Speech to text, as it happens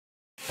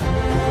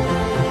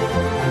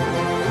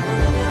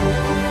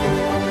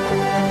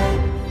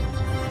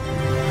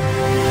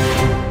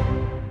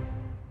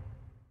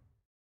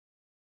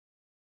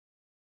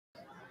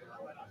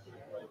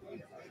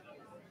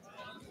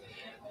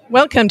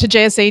Welcome to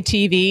JSA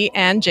TV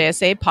and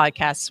JSA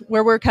Podcasts,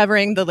 where we're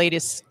covering the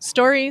latest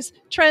stories,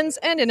 trends,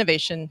 and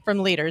innovation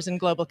from leaders in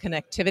global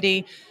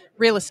connectivity,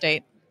 real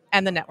estate,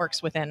 and the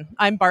networks within.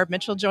 I'm Barb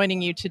Mitchell,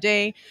 joining you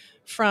today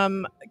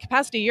from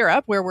Capacity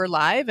Europe, where we're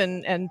live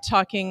and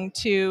talking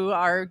to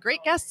our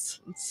great guests,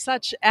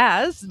 such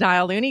as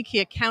Niall Looney, Key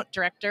Account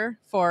Director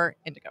for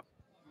Indigo.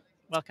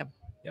 Welcome.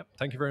 Yep,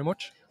 thank you very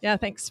much. Yeah,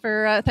 thanks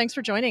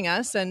for joining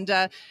us. And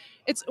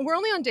we're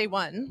only on day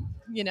one,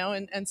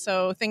 and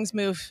so things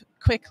move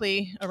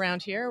quickly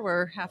around here.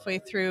 We're halfway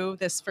through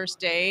this first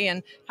day.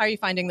 And how are you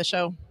finding the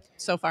show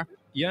so far?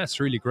 Yeah, it's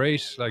really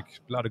great. Like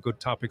a lot of good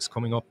topics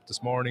coming up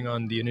this morning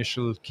on the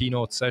initial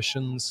keynote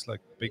sessions. Like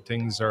big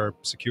things are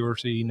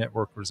security,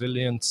 network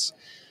resilience,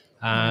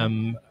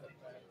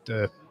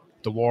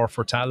 the war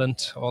for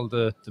talent, all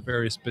the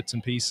various bits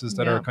and pieces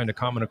that are kind of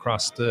common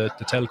across the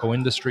telco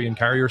industry and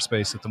carrier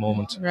space at the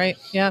moment. Right,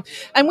 yeah.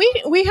 And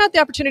we had the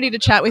opportunity to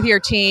chat with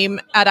your team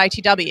at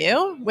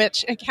ITW,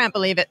 which I can't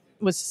believe it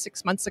was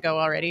 6 months ago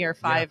already, or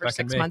 5 or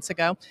 6 months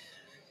ago.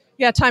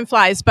 Yeah, time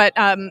flies. But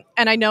and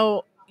I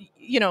know,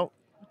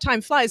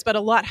 time flies, but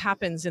a lot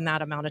happens in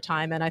that amount of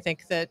time. And I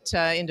think that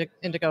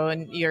Indigo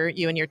and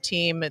you and your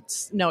team,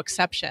 it's no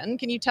exception.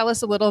 Can you tell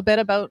us a little bit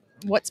about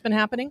what's been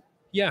happening?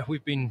 Yeah,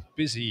 we've been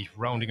busy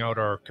rounding out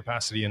our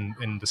capacity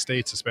in the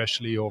States,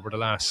 especially over the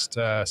last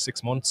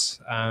 6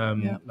 months.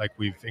 Like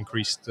we've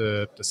increased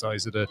the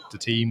size of the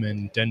team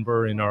in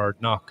Denver in our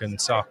NOC and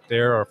SOC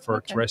there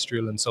for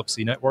terrestrial and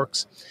subsea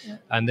networks. Yeah.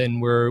 And then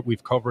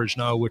we've coverage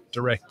now with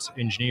direct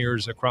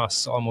engineers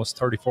across almost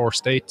 34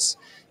 states.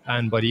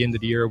 And by the end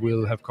of the year,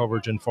 we'll have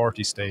coverage in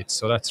 40 states.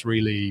 So that's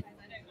really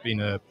been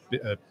a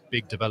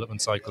big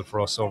development cycle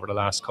for us over the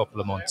last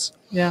couple of months.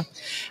 Yeah.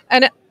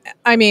 And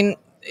I mean,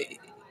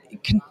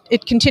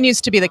 it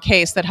continues to be the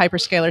case that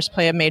hyperscalers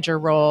play a major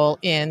role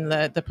in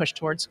the push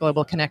towards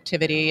global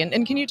connectivity.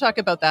 And can you talk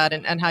about that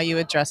and how you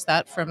address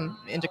that from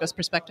Indigo's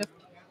perspective?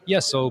 Yeah,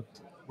 so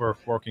we're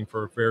working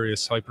for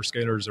various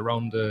hyperscalers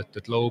around the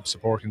globe,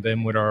 supporting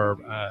them with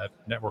our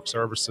network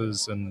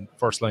services and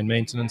first-line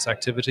maintenance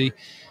activity.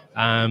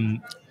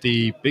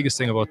 The biggest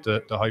thing about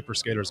the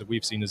hyperscalers that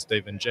we've seen is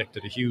they've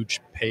injected a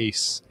huge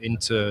pace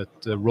into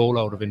the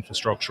rollout of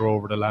infrastructure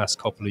over the last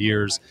couple of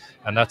years,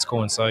 and that's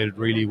coincided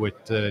really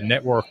with the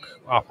network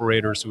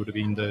operators who would have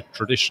been the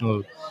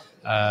traditional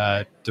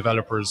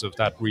developers of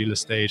that real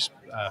estate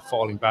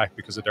falling back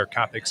because of their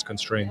capex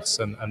constraints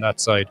and that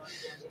side.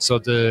 So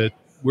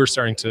we're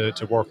starting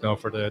to work now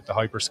for the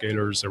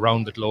hyperscalers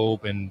around the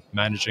globe in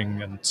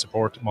managing and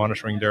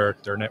monitoring their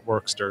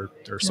networks, their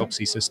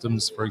subsea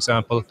systems, for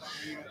example,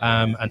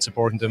 and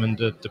supporting them in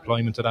the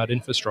deployment of that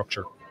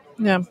infrastructure.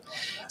 Yeah.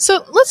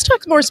 So let's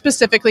talk more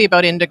specifically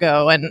about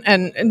Indigo,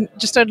 and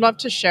just I'd love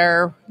to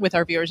share with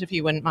our viewers, if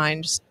you wouldn't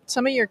mind, just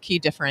some of your key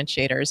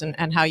differentiators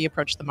and how you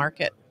approach the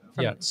market.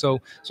 Yeah,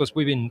 so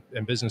we've been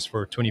in business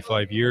for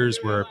 25 years.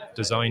 We're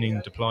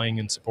designing, deploying,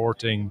 and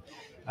supporting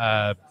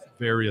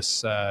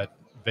various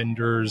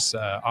vendors,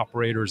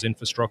 operators,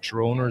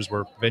 infrastructure owners.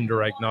 We're a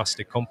vendor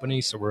agnostic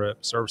company, so we're a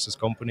services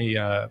company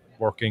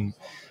working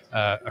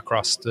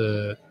across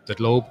the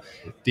globe.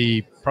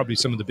 Probably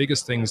some of the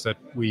biggest things that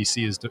we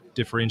see as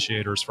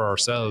differentiators for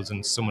ourselves,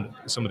 and some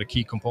of the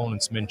key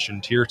components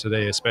mentioned here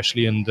today,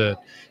 especially in the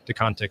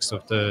context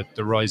of the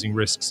rising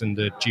risks in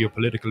the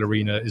geopolitical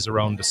arena, is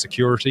around the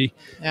security.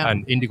 Yeah.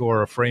 And Indigo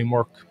are a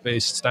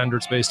framework-based,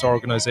 standards-based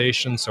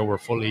organization, so we're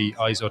fully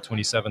ISO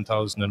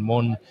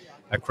 27001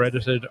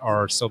 accredited.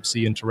 Our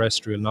subsea and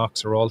terrestrial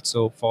NOCs are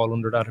also fall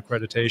under that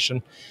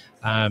accreditation,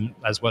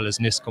 as well as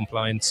NIST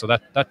compliance. So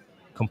that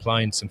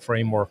compliance and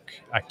framework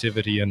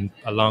activity, and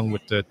along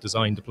with the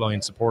design, deploy,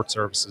 and support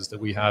services that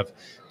we have,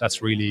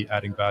 that's really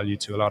adding value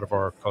to a lot of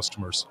our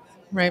customers.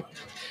 Right.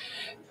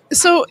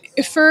 So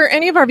for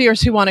any of our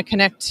viewers who want to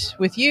connect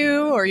with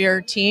you or your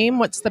team,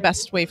 what's the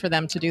best way for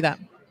them to do that?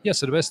 Yeah,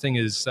 so the best thing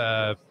is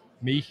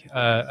me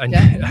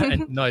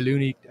and Niall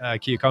Looney,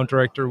 Key Account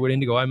Director with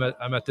Indigo. I'm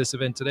at this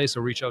event today, so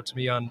reach out to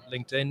me on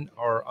LinkedIn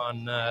or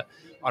on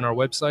our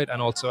website,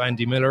 and also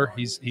Andy Miller.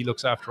 He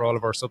looks after all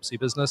of our subsea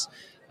business.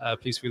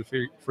 Please feel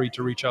free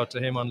to reach out to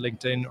him on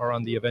LinkedIn or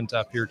on the event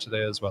app here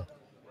today as well.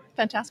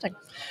 Fantastic.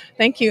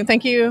 Thank you,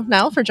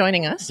 Niall, for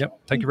joining us.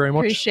 Yep, thank you very much.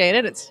 Appreciate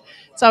it. It's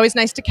always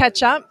nice to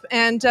catch up,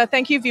 and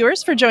thank you,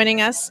 viewers, for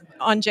joining us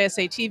on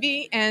JSA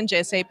TV and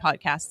JSA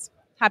Podcasts.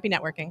 Happy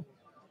networking.